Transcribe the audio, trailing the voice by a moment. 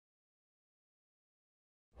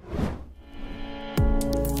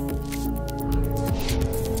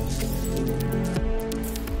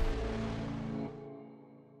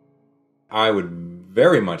I would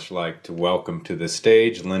very much like to welcome to the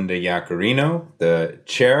stage Linda Yaccarino, the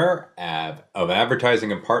chair of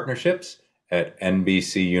advertising and partnerships at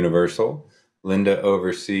NBC Universal. Linda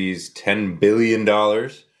oversees $10 billion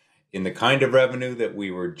in the kind of revenue that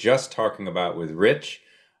we were just talking about with Rich.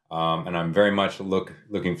 And I'm very much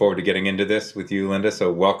looking forward to getting into this with you, Linda. So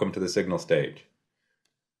welcome to the Signal stage.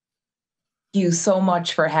 Thank you so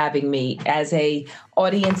much for having me. As a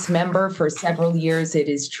audience member for several years, it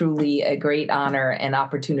is truly a great honor and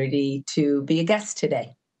opportunity to be a guest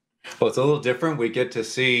today. Well, it's a little different. We get to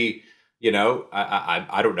see,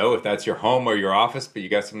 I don't know if that's your home or your office, but you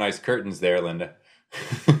got some nice curtains there, Linda.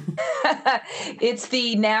 It's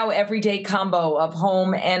the now everyday combo of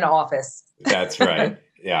home and office. That's right.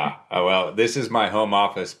 Yeah. Well, this is my home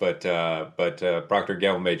office, but Procter &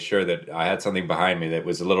 Gamble made sure that I had something behind me that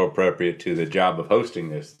was a little appropriate to the job of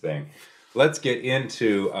hosting this thing. Let's get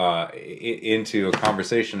into a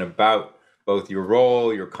conversation about both your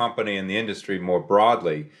role, your company, and the industry more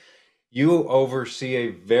broadly. You oversee a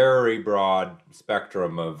very broad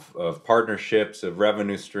spectrum of partnerships, of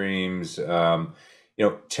revenue streams.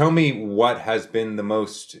 Tell me what has been the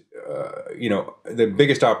most, the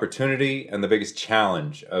biggest opportunity and the biggest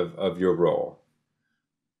challenge of your role.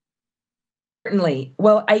 Certainly.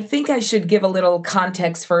 Well, I think I should give a little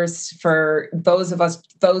context first for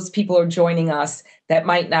those people who are joining us that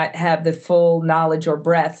might not have the full knowledge or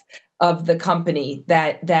breadth of the company,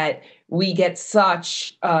 that we get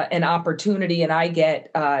such an opportunity, and I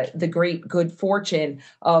get the great good fortune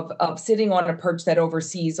of sitting on a perch that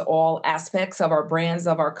oversees all aspects of our brands,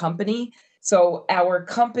 of our company. So our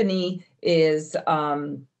company is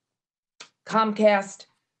Comcast,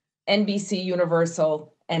 NBC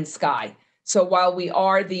Universal, and Sky. So while we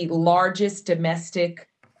are the largest domestic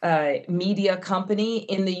media company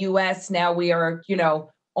in the U.S., now we are,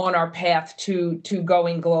 on our path to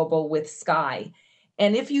going global with Sky.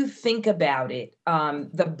 And if you think about it,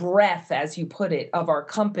 the breadth, as you put it, of our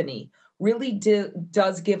company really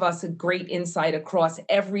does give us a great insight across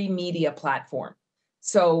every media platform.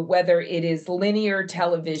 So whether it is linear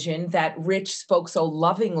television that Rich spoke so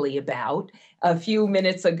lovingly about a few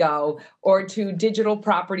minutes ago, or to digital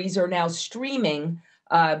properties or now streaming,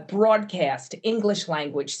 broadcast, English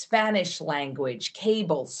language, Spanish language,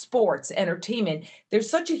 cable, sports, entertainment, there's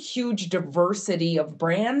such a huge diversity of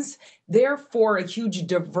brands, therefore a huge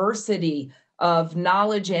diversity of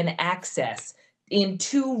knowledge and access in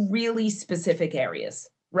two really specific areas,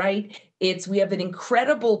 right? We have an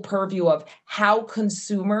incredible purview of how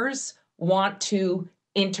consumers want to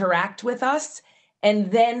interact with us.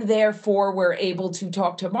 And then, therefore, we're able to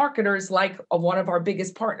talk to marketers like one of our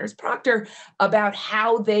biggest partners, Procter, about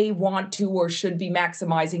how they want to or should be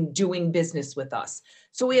maximizing doing business with us.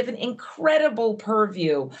 So we have an incredible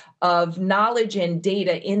purview of knowledge and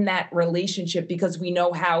data in that relationship because we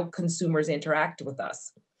know how consumers interact with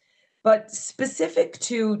us. But specific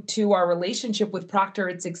to our relationship with Procter,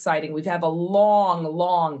 it's exciting. We have a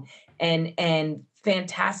long and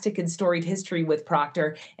fantastic and storied history with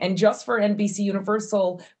Procter. And just for NBC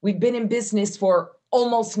Universal, we've been in business for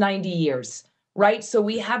almost 90 years, right? So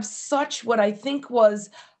we have such what I think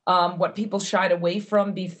was what people shied away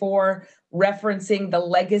from before, referencing the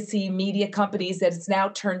legacy media companies, that it's now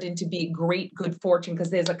turned into be great good fortune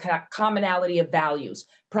because there's a commonality of values.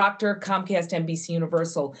 Procter, Comcast, NBC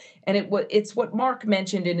Universal. And it's what Mark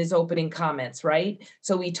mentioned in his opening comments, right?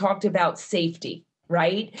 So we talked about safety,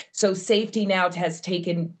 right? So safety now has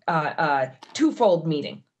taken twofold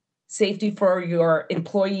meaning. Safety for your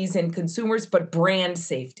employees and consumers, but brand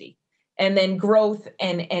safety. And then growth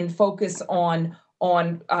and focus on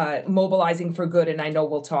mobilizing for good, and I know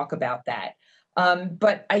we'll talk about that.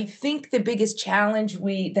 But I think the biggest challenge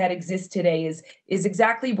that exists today is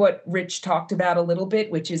exactly what Rich talked about a little bit,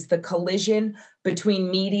 which is the collision between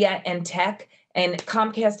media and tech. And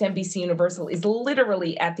Comcast NBC Universal is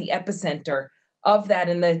literally at the epicenter of that.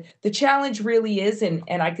 And the challenge really is, and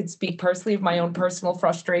I could speak personally of my own personal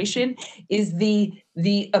frustration, is the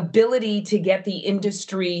ability to get the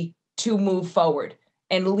industry to move forward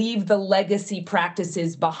and leave the legacy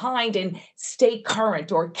practices behind and stay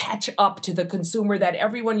current or catch up to the consumer that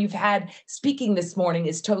everyone you've had speaking this morning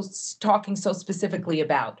is talking so specifically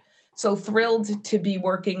about. So thrilled to be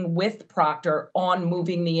working with Procter on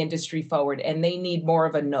moving the industry forward, and they need more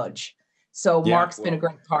of a nudge. So Mark's been a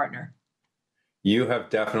great partner. You have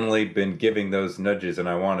definitely been giving those nudges, and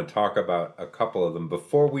I want to talk about a couple of them.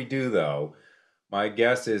 Before we do, though, my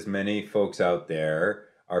guess is many folks out there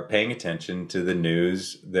are paying attention to the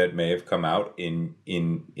news that may have come out in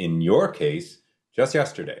your case just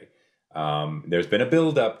yesterday. There's been a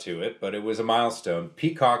build up to it, but it was a milestone.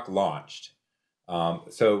 Peacock launched.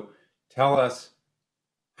 So tell us,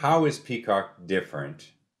 how is Peacock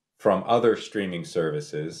different from other streaming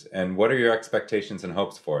services, and what are your expectations and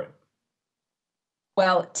hopes for it?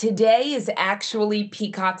 Well, today is actually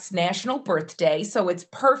Peacock's national birthday, so it's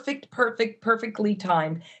perfectly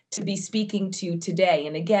timed to be speaking to you today.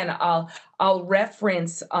 And again, I'll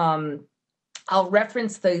reference the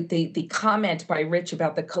comment by Rich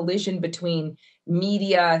about the collision between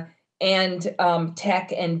media and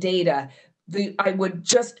tech and data. I would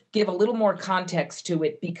just give a little more context to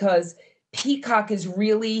it because Peacock is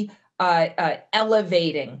really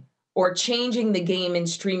elevating or changing the game in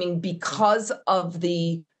streaming because of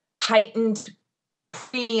the heightened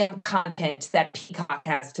premium content that Peacock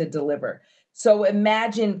has to deliver. So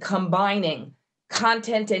imagine combining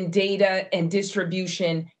content and data and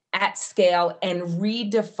distribution at scale and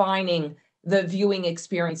redefining the viewing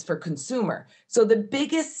experience for consumer. So the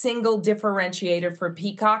biggest single differentiator for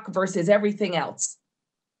Peacock versus everything else,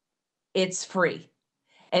 it's free.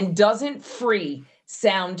 And doesn't free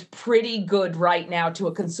sound pretty good right now to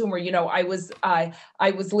a consumer? You know, I was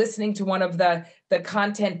listening to one of the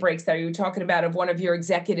content breaks that you were talking about of one of your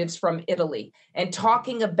executives from Italy and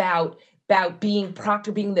talking about being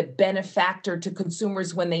Procter being the benefactor to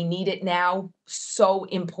consumers when they need it now so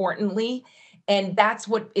importantly. And that's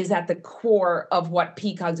what is at the core of what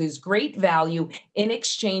Peacock is: great value in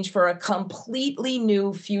exchange for a completely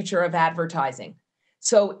new future of advertising.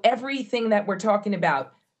 So everything that we're talking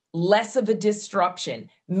about, less of a disruption,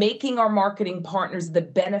 making our marketing partners the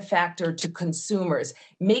benefactor to consumers,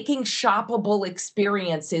 making shoppable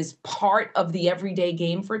experiences part of the everyday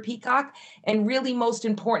game for Peacock, and really, most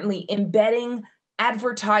importantly, embedding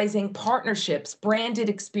advertising partnerships, branded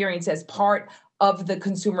experience as part of the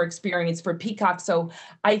consumer experience for Peacock. So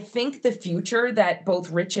I think the future that both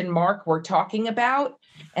Rich and Mark were talking about,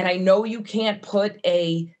 and I know you can't put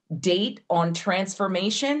a date on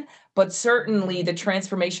transformation, but certainly the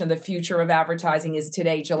transformation of the future of advertising is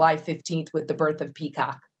today, July 15th, with the birth of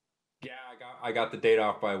Peacock. Yeah, I got the date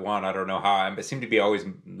off by one. I don't know how. I seem to be always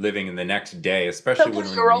living in the next day, So especially when we're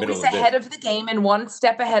in you're the middle always of this. ahead of the game and one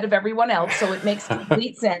step ahead of everyone else. So it makes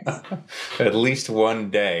complete sense. At least one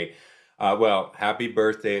day. Well, happy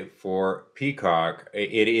birthday for Peacock.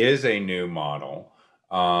 It is a new model.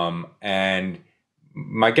 And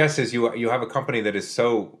my guess is you have a company that is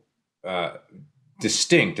so uh,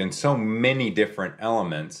 distinct in so many different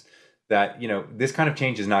elements that, this kind of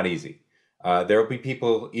change is not easy. There will be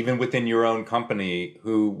people even within your own company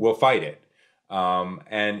who will fight it.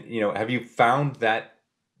 And, have you found that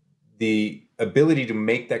the ability to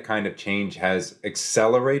make that kind of change has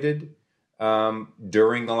accelerated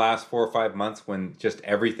during the last 4 or 5 months when just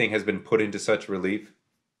everything has been put into such relief?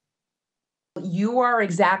 You are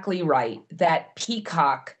exactly right that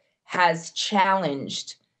Peacock has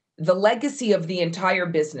challenged the legacy of the entire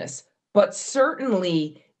business, but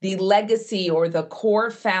certainly the legacy or the core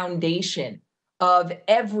foundation of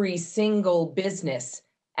every single business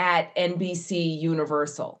at NBC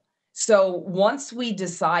Universal. So once we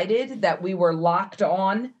decided that we were locked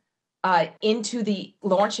on into the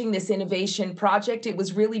launching this innovation project, it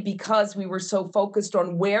was really because we were so focused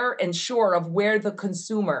on where and sure of where the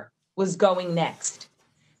consumer was going next.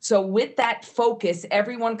 So with that focus,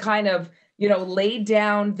 everyone kind of, laid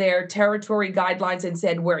down their territory guidelines and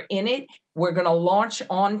said, we're in it. We're going to launch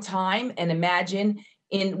on time. And imagine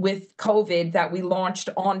in with COVID that we launched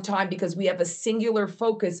on time because we have a singular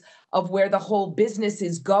focus of where the whole business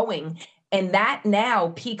is going. And that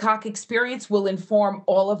now Peacock experience will inform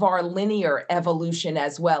all of our linear evolution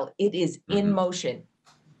as well. It is in Hmm. motion.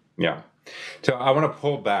 Yeah. So I want to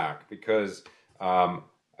pull back because I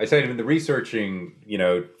said in the researching,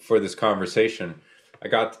 for this conversation, I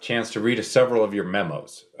got the chance to read several of your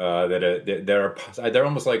memos they're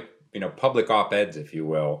almost like public op-eds, if you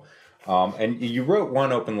will, and you wrote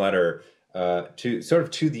one open letter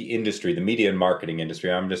to the industry, the media and marketing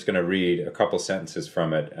industry. I'm just going to read a couple sentences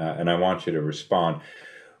from it, and I want you to respond.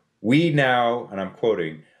 We now, and I'm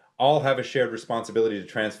quoting, all have a shared responsibility to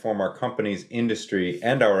transform our company's industry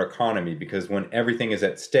and our economy because when everything is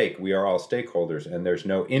at stake, we are all stakeholders, and there's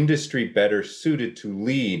no industry better suited to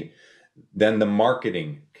lead than the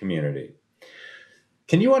marketing community.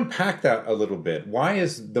 Can you unpack that a little bit? Why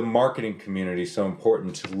is the marketing community so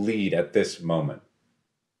important to lead at this moment?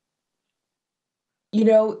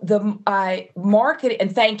 The market,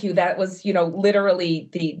 and thank you. That was, literally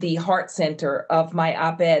the heart center of my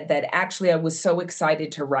op-ed that actually I was so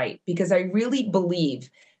excited to write because I really believe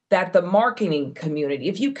that the marketing community,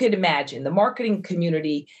 if you could imagine, the marketing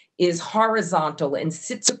community is horizontal and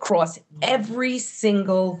sits across every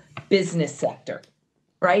single business sector.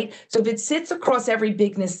 right? So if it sits across every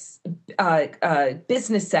business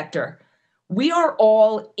sector, we are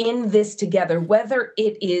all in this together, whether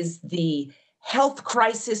it is the health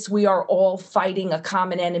crisis, we are all fighting a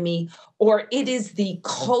common enemy, or it is the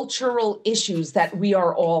cultural issues that we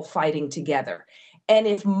are all fighting together. And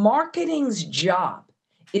if marketing's job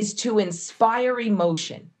is to inspire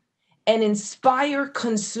emotion and inspire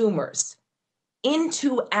consumers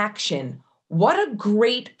into action, what a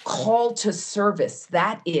great call to service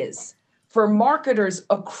that is for marketers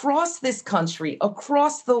across this country,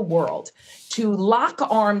 across the world, to lock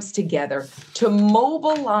arms together, to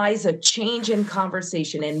mobilize a change in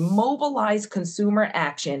conversation and mobilize consumer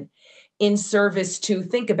action in service to,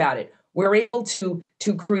 think about it, we're able to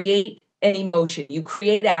create an emotion. You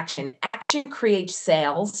create action. Action creates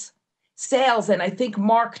sales. Sales, and I think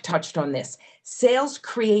Mark touched on this, sales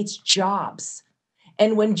creates jobs.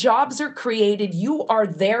 And when jobs are created, you are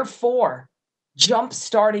therefore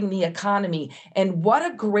jump-starting the economy. And what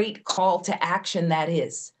a great call to action that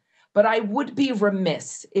is. But I would be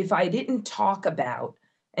remiss if I didn't talk about,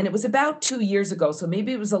 and it was about 2 years ago, so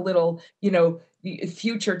maybe it was a little,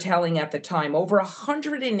 future telling at the time, over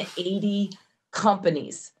 180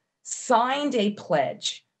 companies signed a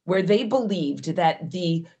pledge where they believed that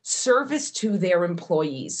the service to their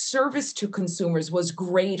employees, service to consumers was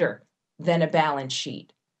greater than a balance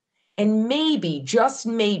sheet. And maybe, just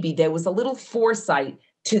maybe, there was a little foresight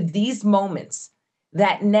to these moments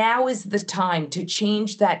that now is the time to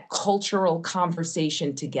change that cultural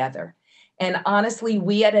conversation together. And honestly,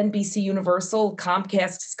 we at NBC Universal,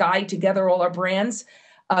 Comcast, Sky, together, all our brands,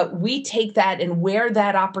 we take that and wear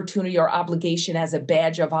that opportunity or obligation as a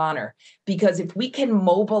badge of honor. Because if we can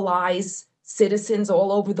mobilize citizens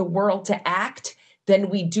all over the world to act, then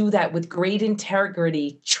we do that with great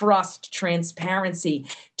integrity, trust, transparency,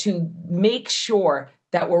 to make sure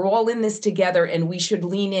that we're all in this together, and we should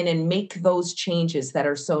lean in and make those changes that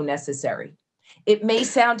are so necessary. It may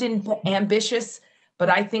sound ambitious, but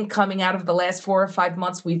I think coming out of the last 4 or 5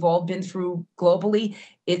 months we've all been through globally,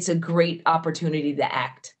 it's a great opportunity to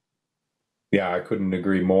act. Yeah, I couldn't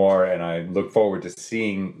agree more, and I look forward to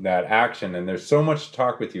seeing that action. And there's so much to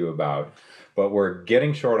talk with you about, but we're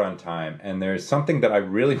getting short on time. And there's something that I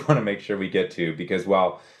really want to make sure we get to, because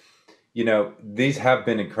while, these have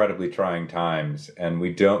been incredibly trying times, and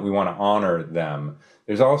we want to honor them,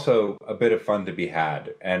 there's also a bit of fun to be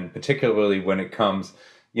had. And particularly when it comes,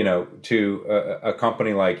 to a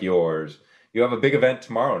company like yours. You have a big event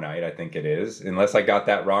tomorrow night, I think it is, unless I got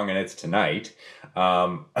that wrong and it's tonight.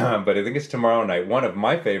 But I think it's tomorrow night. One of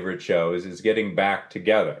my favorite shows is Getting Back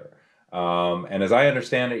Together. And as I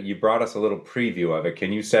understand it, you brought us a little preview of it.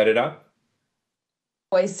 Can you set it up?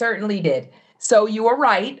 I certainly did. So you are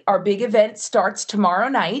right. Our big event starts tomorrow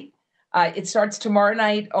night. It starts tomorrow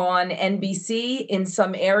night on NBC. In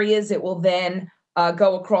some areas, it will then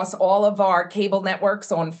go across all of our cable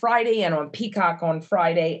networks on Friday and on Peacock on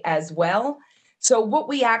Friday as well. So what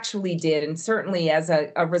we actually did, and certainly as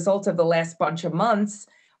a result of the last bunch of months,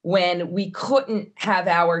 when we couldn't have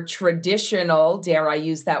our traditional, dare I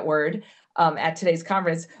use that word, at today's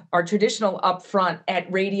conference, our traditional upfront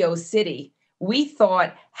at Radio City, we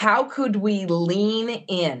thought, how could we lean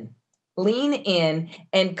in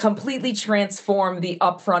and completely transform the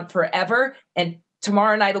upfront forever? And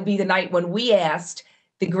tomorrow night will be the night when we asked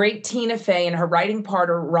the great Tina Fey and her writing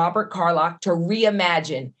partner, Robert Carlock, to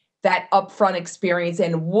reimagine that upfront experience.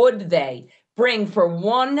 And would they bring, for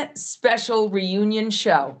one special reunion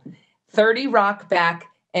show, 30 Rock back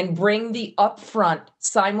and bring the upfront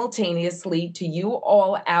simultaneously to you,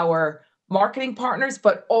 all our marketing partners,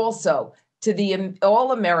 but also to the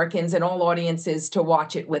all Americans and all audiences to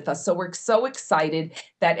watch it with us. So we're so excited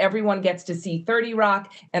that everyone gets to see 30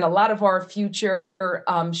 Rock and a lot of our future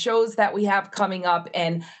shows that we have coming up.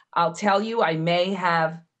 And I'll tell you, I may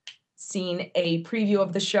have seen a preview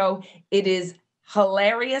of the show. It is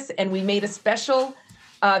hilarious. And we made a special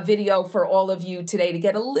video for all of you today to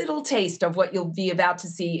get a little taste of what you'll be about to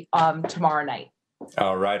see tomorrow night.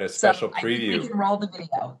 All right, a special preview. I think we can roll the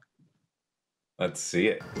video. Let's see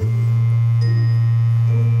it.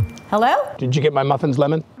 Hello? Did you get my muffins,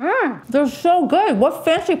 Lemon? They're so good. What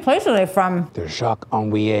fancy place are they from? They're Jacques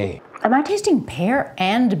Henriet. Am I tasting pear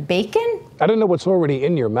and bacon? I don't know what's already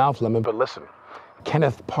in your mouth, Lemon, but listen.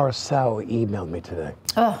 Kenneth Parcell emailed me today.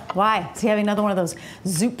 Oh, why? Is he having another one of those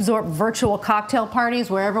Zoop-Zorp virtual cocktail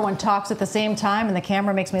parties where everyone talks at the same time and the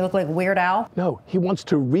camera makes me look like Weird Al? No, he wants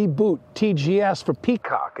to reboot TGS for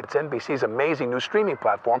Peacock. It's NBC's amazing new streaming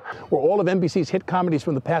platform where all of NBC's hit comedies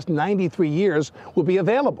from the past 93 years will be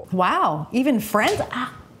available. Wow, even Friends?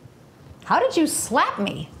 How did you slap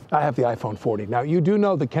me? I have the iPhone 40. Now, you do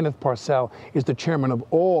know that Kenneth Parcell is the chairman of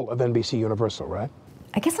all of NBC Universal, right?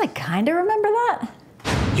 I guess I kind of remember that.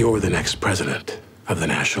 You're the next president of the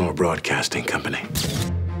National Broadcasting Company.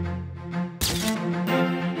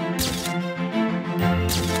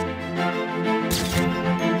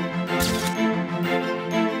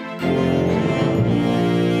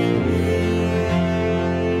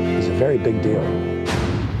 It's a very big deal.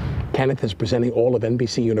 Kenneth is presenting all of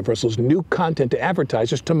NBC Universal's new content to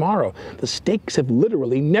advertisers tomorrow. The stakes have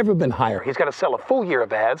literally never been higher. He's got to sell a full year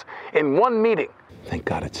of ads in one meeting. Thank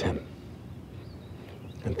God it's him.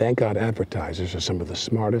 And thank God advertisers are some of the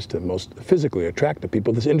smartest and most physically attractive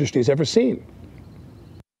people this industry's ever seen.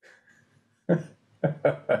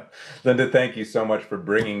 Linda, thank you so much for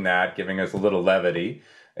bringing that, giving us a little levity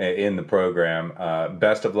in the program.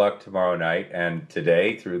 Best of luck tomorrow night and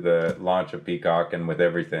today through the launch of Peacock and with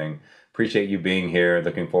everything. Appreciate you being here.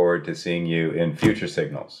 Looking forward to seeing you in future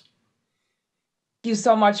signals. Thank you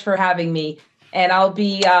so much for having me. And I'll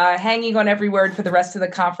be hanging on every word for the rest of the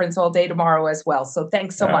conference all day tomorrow as well. So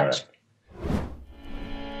thanks so much. Right.